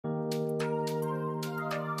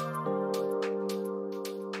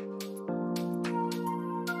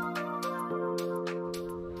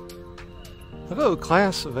Hello,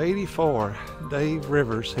 class of '84, Dave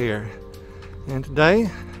Rivers here, and today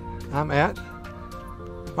I'm at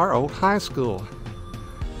our old high school.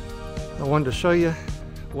 I wanted to show you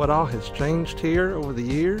what all has changed here over the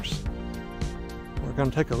years. We're going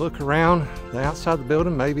to take a look around the outside of the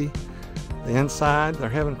building, maybe the inside. They're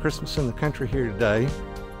having Christmas in the country here today.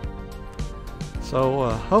 So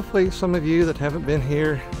hopefully some of you that haven't been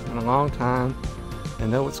here in a long time and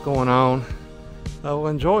know what's going on will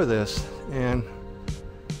enjoy this and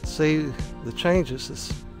see the changes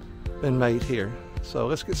that's been made here. So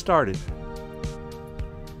let's get started.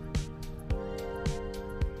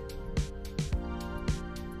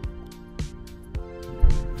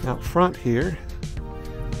 Out front here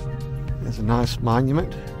is a nice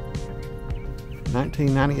monument.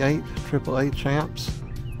 1998 AAA champs.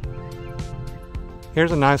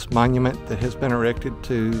 Here's a nice monument that has been erected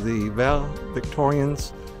to the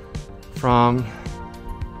valedictorians from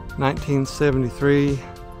 1973,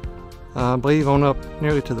 I believe, on up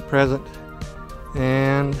nearly to the present.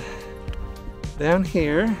 And down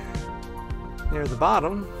here near the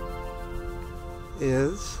bottom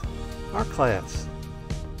is our class,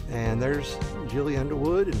 and there's Julie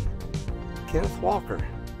Underwood and Kenneth Walker.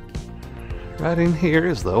 Right in here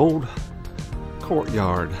is the old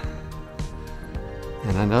courtyard,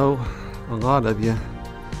 and I know a lot of you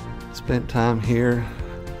spent time here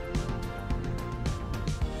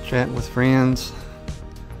chatting with friends,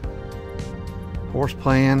 horse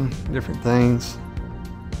playing, different things.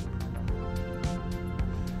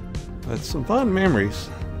 But some fun memories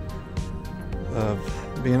of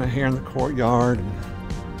being out here in the courtyard and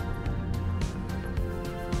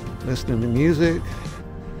listening to music.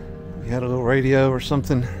 We had a little radio or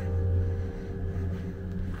something,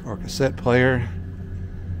 or a cassette player.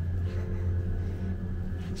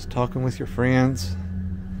 Just talking with your friends,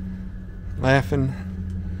 laughing,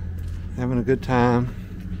 having a good time.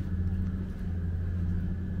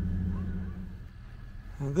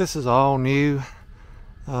 This is all new.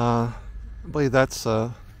 I believe that's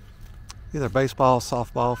either baseball,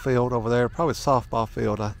 softball field over there, probably softball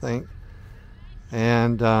field, I think.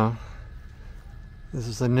 And this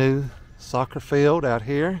is the new soccer field out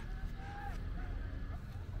here.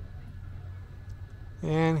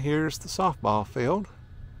 And here's the softball field.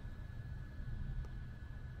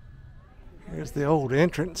 Here's the old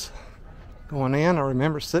entrance going in. I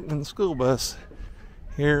remember sitting in the school bus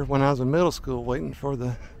here when I was in middle school waiting for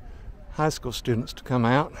the high school students to come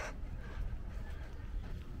out.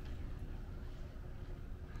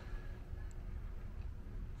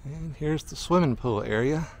 And here's the swimming pool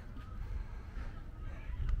area.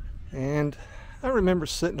 And I remember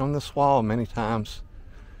sitting on this wall many times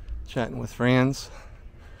chatting with friends.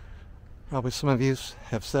 Probably some of you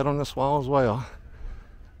have sat on this wall as well.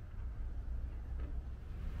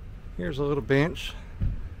 Here's a little bench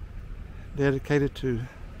dedicated to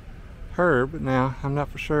Herb. Now, I'm not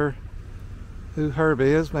for sure who Herb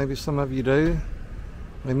is. Maybe some of you do.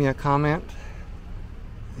 Leave me a comment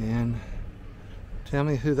and tell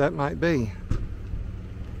me who that might be.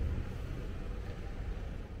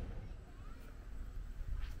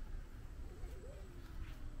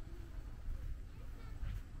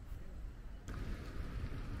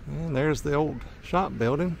 And there's the old shop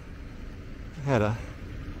building. I had a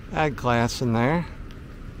ag class in there.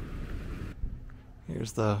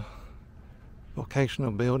 Here's the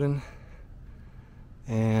vocational building,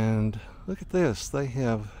 and look at this. They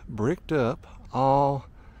have bricked up all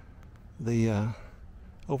the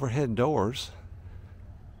overhead doors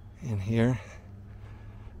in here.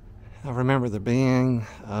 I remember there being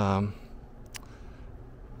auto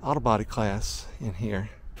body class in here,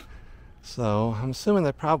 so I'm assuming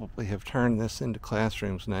they probably have turned this into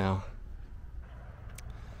classrooms now.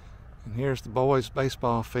 And here's the boys'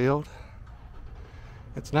 baseball field.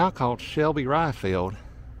 It's now called Shelby Rye Field,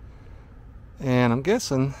 and I'm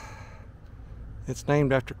guessing it's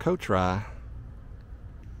named after Coach Rye.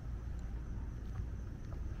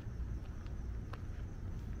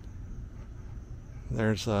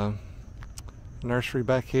 There's a nursery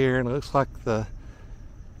back here, and it looks like the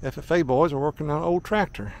FFA boys are working on an old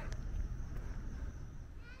tractor.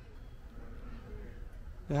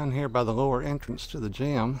 Down here by the lower entrance to the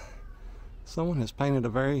gym, someone has painted a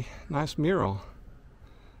very nice mural.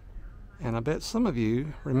 And I bet some of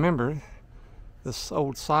you remember this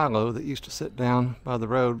old silo that used to sit down by the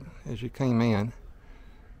road as you came in.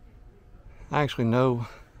 I actually know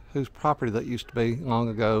whose property that used to be long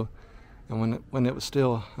ago, and when it was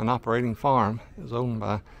still an operating farm. It was owned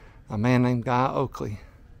by a man named Guy Oakley.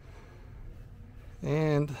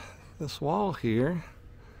 And this wall here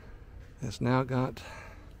has now got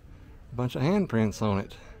a bunch of handprints on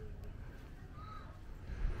it.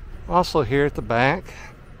 Also here at the back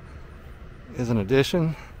is an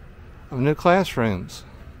addition of new classrooms.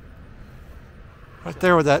 Right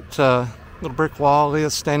there where that little brick wall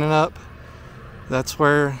is standing up, that's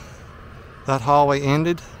where that hallway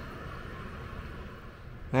ended.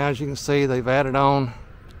 Now as you can see, they've added on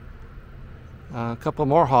a couple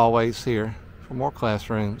more hallways here for more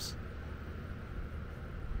classrooms.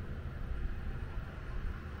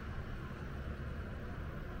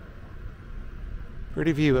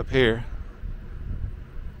 Pretty view up here.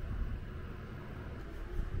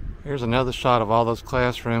 Here's another shot of all those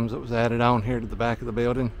classrooms that was added on here to the back of the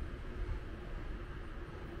building.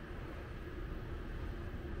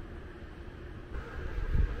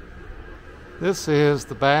 This is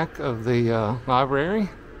the back of the library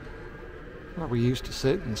where we used to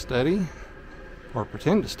sit and study, or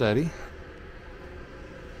pretend to study.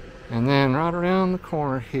 And then right around the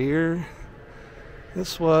corner here,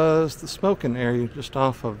 this was the smoking area just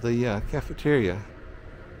off of the cafeteria.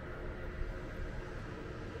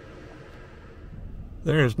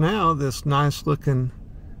 There's now this nice looking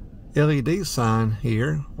LED sign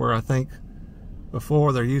here, where I think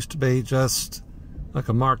before there used to be just like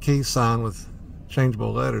a marquee sign with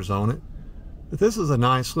changeable letters on it. But this is a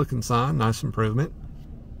nice looking sign, nice improvement.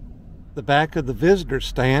 The back of the visitor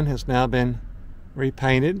stand has now been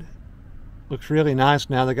repainted. Looks really nice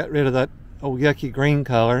now. They got rid of that old yucky green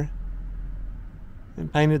color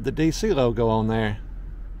and painted the DC logo on there.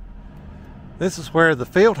 This is where the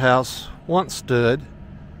field house once stood,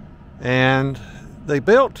 and they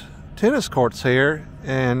built tennis courts here,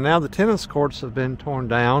 and now the tennis courts have been torn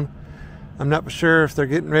down. I'm not sure if they're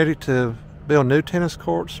getting ready to build new tennis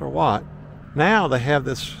courts or what. Now they have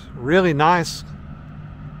this really nice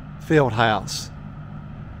field house,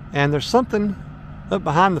 and there's something up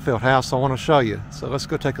behind the field house I want to show you, so let's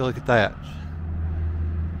go take a look at that.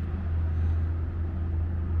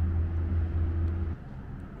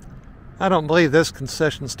 I don't believe this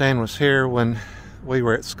concession stand was here when we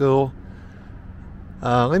were at school.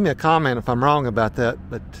 Leave me a comment if I'm wrong about that,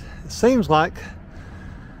 but it seems like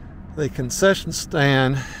the concession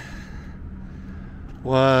stand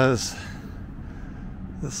was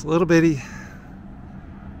this little bitty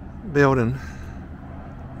building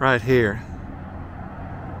right here.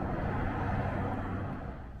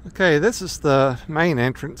 Okay, this is the main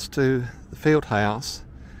entrance to the field house,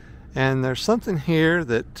 and there's something here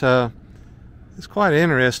that is quite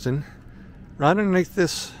interesting. Right underneath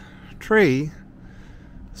this tree,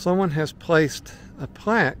 someone has placed a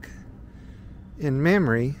plaque in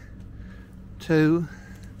memory to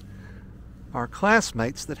our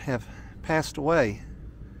classmates that have passed away.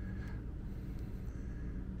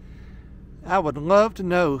 I would love to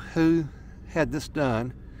know who had this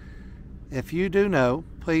done. If you do know,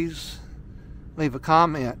 please leave a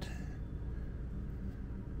comment.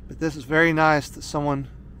 But this is very nice that someone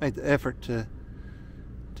made the effort to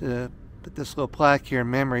put this little plaque here in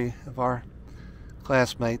memory of our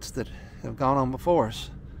classmates that have gone on before us.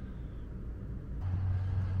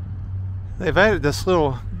 They've added this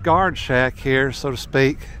little guard shack here, so to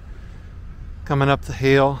speak, coming up the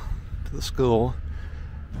hill to the school.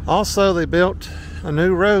 Also, they built a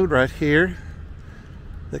new road right here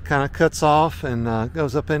that kind of cuts off and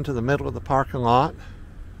goes up into the middle of the parking lot.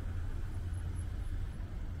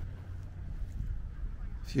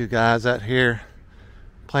 A few guys out here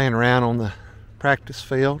playing around on the practice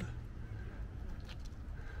field.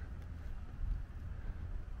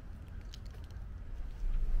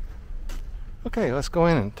 Okay, let's go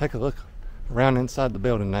in and take a look around inside the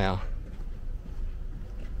building now.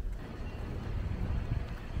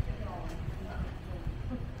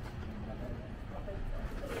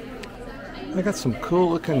 I got some cool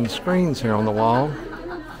looking screens here on the wall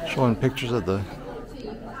showing pictures of the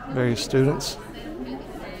various students.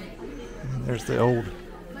 And there's the old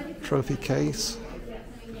trophy case.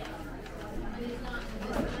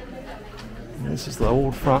 And this is the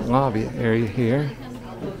old front lobby area here.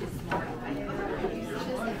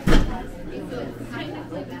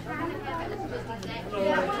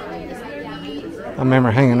 I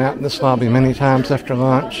remember hanging out in this lobby many times after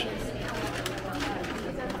lunch.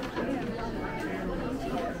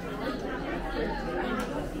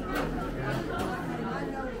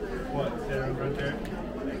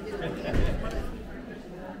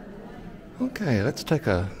 Okay, let's take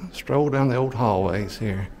a stroll down the old hallways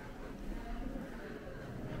here.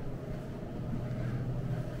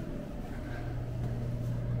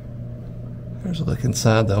 There's a look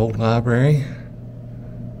inside the old library.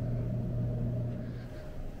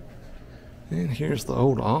 And here's the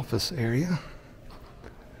old office area.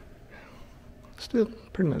 Still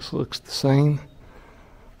pretty much looks the same.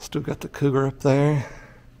 Still got the cougar up there.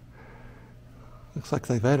 Looks like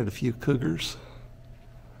they've added a few cougars.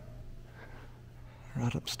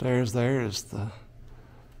 Right upstairs there is the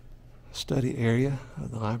study area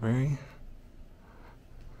of the library.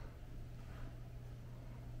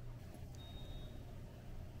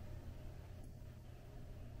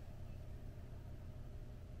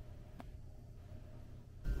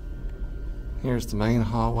 Here's the main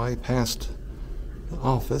hallway past the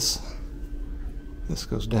office. This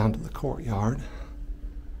goes down to the courtyard.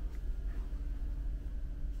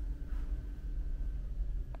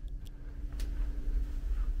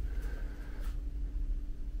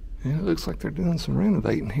 And it looks like they're doing some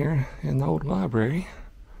renovating here in the old library.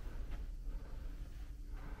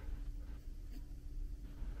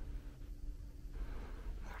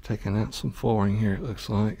 They're taking out some flooring here, it looks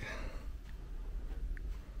like.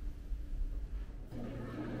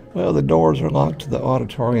 Well, the doors are locked to the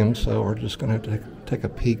auditorium, so we're just going to have to take a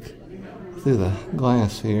peek through the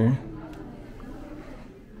glass here.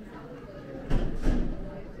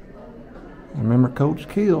 I remember Coach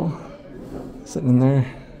Keel sitting in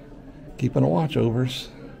there keeping a watch over us.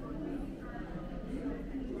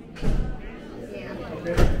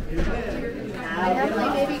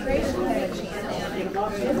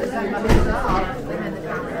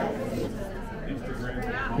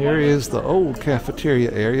 Here is the old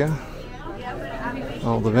cafeteria area.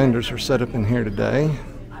 All the vendors are set up in here today.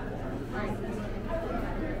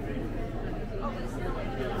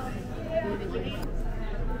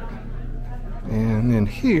 And then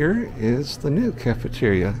here is the new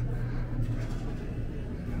cafeteria.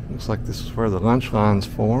 Looks like this is where the lunch lines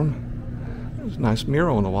form. There's a nice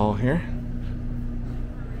mural on the wall here.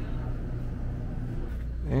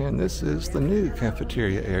 And this is the new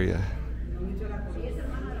cafeteria area.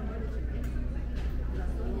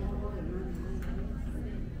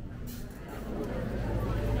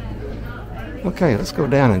 Okay, let's go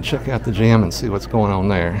down and check out the gym and see what's going on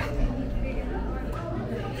there.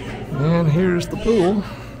 And here's the pool.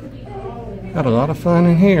 Got a lot of fun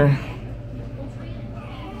in here.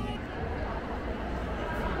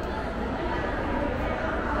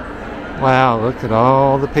 Wow, look at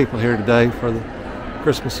all the people here today for the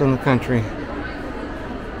Christmas in the country.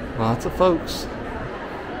 Lots of folks.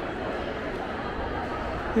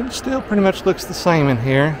 It still pretty much looks the same in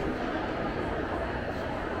here.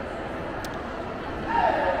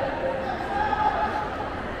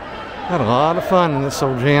 Had a lot of fun in this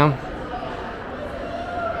old gym. A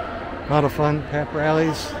lot of fun pep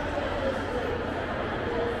rallies,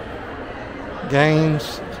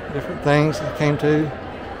 games, different things that came to.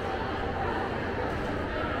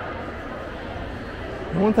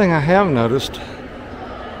 And one thing I have noticed,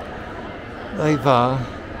 they've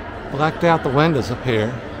blacked out the windows up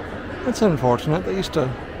here. That's unfortunate. They used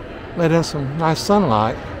to let in some nice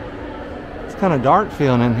sunlight. It's kind of dark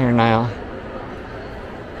feeling in here now.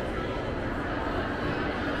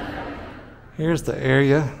 Here's the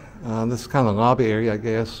area. This is kind of the lobby area, I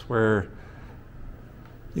guess, where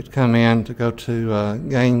you'd come in to go to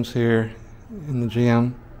games here in the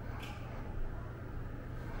gym.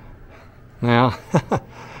 Now,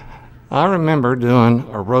 I remember doing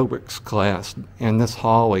aerobics class in this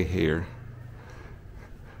hallway here.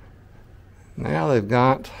 Now they've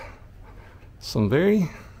got some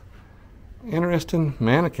very interesting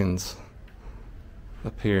mannequins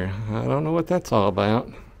up here. I don't know what that's all about.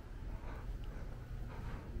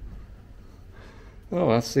 Oh,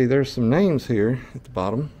 I see there's some names here at the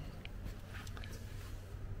bottom.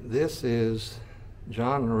 This is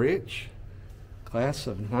John Rich, class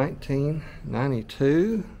of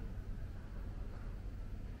 1992.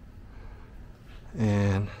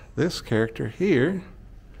 And this character here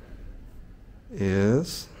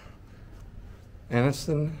is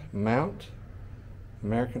Anison Mount,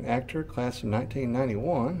 American actor, class of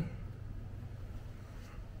 1991.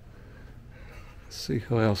 Let's see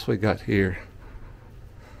who else we got here.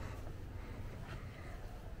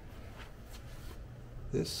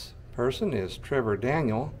 This person is Trevor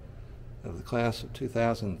Daniel of the class of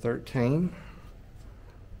 2013.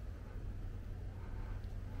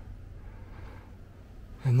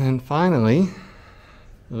 And then finally,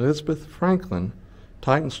 Elizabeth Franklin,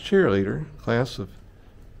 Titans cheerleader, class of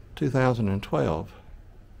 2012.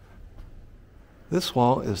 This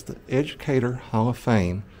wall is the Educator Hall of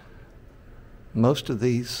Fame. Most of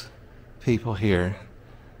these people here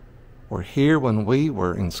were here when we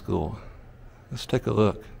were in school. Let's take a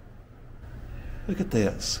look. Look at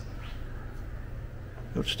this.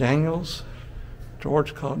 Coach Daniels,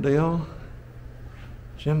 George Caudill,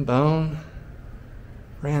 Jim Bone,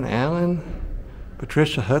 Fran Allen,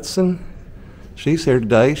 Patricia Hudson. She's here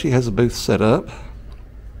today. She has a booth set up.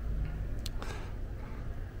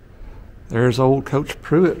 There's old Coach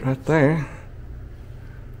Pruitt right there.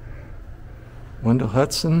 Wendell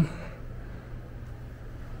Hudson,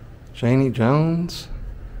 Janie Jones,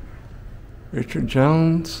 Richard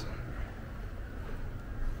Jones.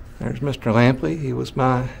 There's Mr. Lampley. He was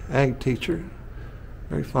my ag teacher.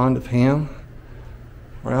 Very fond of him.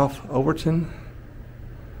 Ralph Overton.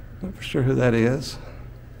 Not for sure who that is.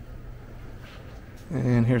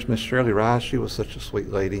 And here's Miss Shirley Rye. She was such a sweet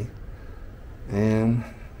lady. And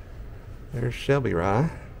there's Shelby Rye.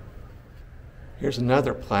 Here's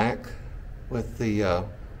another plaque with the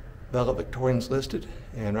valedictorians listed.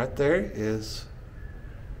 And right there is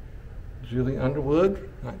Julie Underwood,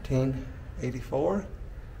 1984.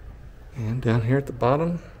 And down here at the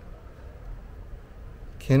bottom,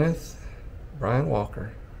 Kenneth Brian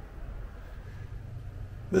Walker.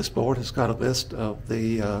 This board has got a list of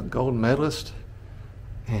the gold medalists,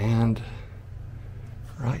 and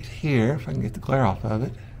right here, if I can get the glare off of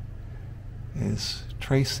it, is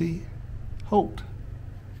Tracy Holt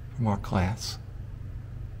from our class.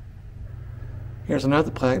 Here's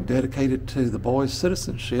another plaque dedicated to the boys'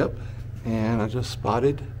 citizenship, and I just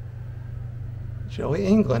spotted Joey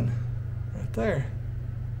England right there.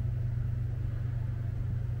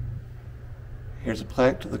 Here's a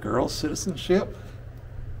plaque to the girls' citizenship,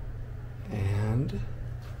 and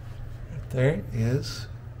right there is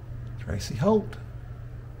Tracy Holt.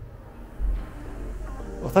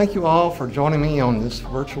 Well, thank you all for joining me on this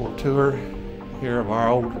virtual tour here of our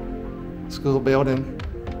old school building.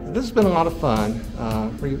 This has been a lot of fun,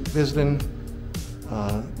 revisiting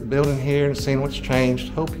the building here and seeing what's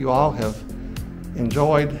changed. Hope you all have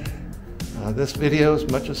enjoyed this video as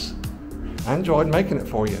much as I enjoyed making it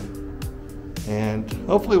for you. And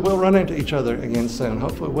hopefully we'll run into each other again soon.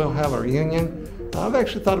 Hopefully we'll have a reunion. I've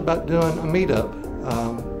actually thought about doing a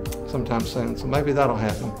meetup sometime soon, so maybe that'll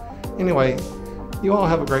happen. Anyway, you all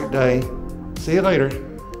have a great day. See you later.